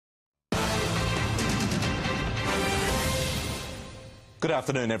Good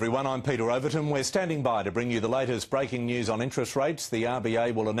afternoon, everyone. I'm Peter Overton. We're standing by to bring you the latest breaking news on interest rates. The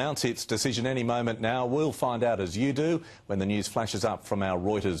RBA will announce its decision any moment now. We'll find out as you do when the news flashes up from our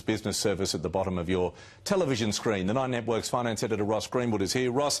Reuters business service at the bottom of your television screen. The Nine Network's finance editor Ross Greenwood is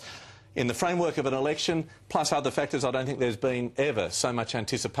here. Ross, in the framework of an election, plus other factors, I don't think there's been ever so much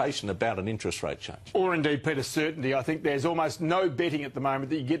anticipation about an interest rate change. Or indeed, Peter, certainty. I think there's almost no betting at the moment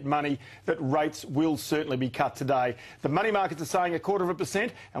that you get money that rates will certainly be cut today. The money markets are saying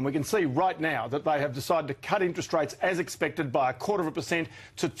 0.25%, and we can see right now that they have decided to cut interest rates as expected by 0.25%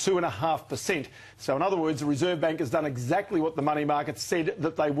 to 2.5%. So in other words, the Reserve Bank has done exactly what the money markets said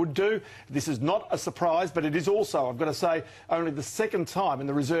that they would do. This is not a surprise, but it is also, I've got to say, only the second time in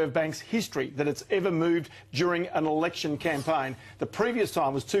the Reserve Bank's history that it's ever moved during an election campaign. The previous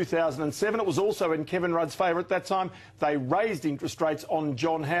time was 2007. It was also in Kevin Rudd's favour at that time. They raised interest rates on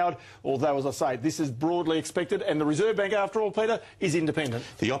John Howard, although, as I say, this is broadly expected, and the Reserve Bank, after all, Peter, is independent.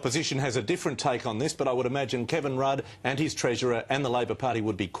 The opposition has a different take on this, but I would imagine Kevin Rudd and his Treasurer and the Labor Party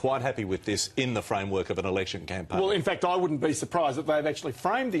would be quite happy with this in the framework of an election campaign. Well, in fact, I wouldn't be surprised that they've actually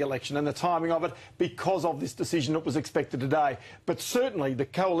framed the election and the timing of it because of this decision that was expected today. But certainly the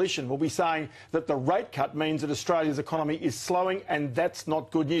coalition will be saying that the rate cut means that Australia's economy is slowing, and that's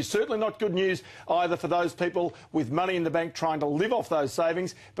not good news. Certainly not good news either for those people with money in the bank trying to live off those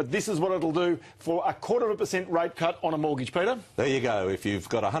savings, but this is what it'll do for 0.25% rate cut on a mortgage, Peter. There you go. If you've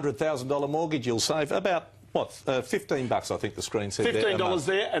got a $100,000 mortgage, you'll save about $15, I think the screen said there. $15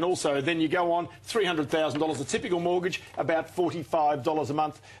 there, and also then you go on $300,000, a typical mortgage, about $45 a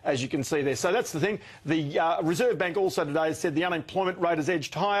month, as you can see there. So that's the thing. The Reserve Bank also today has said the unemployment rate has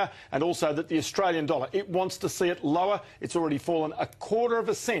edged higher, and also that the Australian dollar, it wants to see it lower. It's already fallen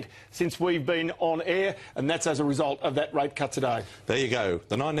 0.25% since we've been on air, and that's as a result of that rate cut today. There you go.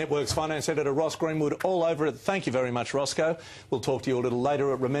 The Nine Network's finance editor Ross Greenwood all over it. Thank you very much, Roscoe. We'll talk to you a little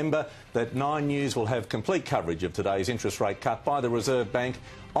later. Remember that 9 News will have complete coverage of today's interest rate cut by the Reserve Bank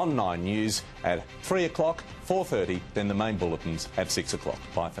on 9 News at 3 o'clock, 4:30, then the main bulletins at 6 o'clock.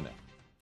 Bye for now.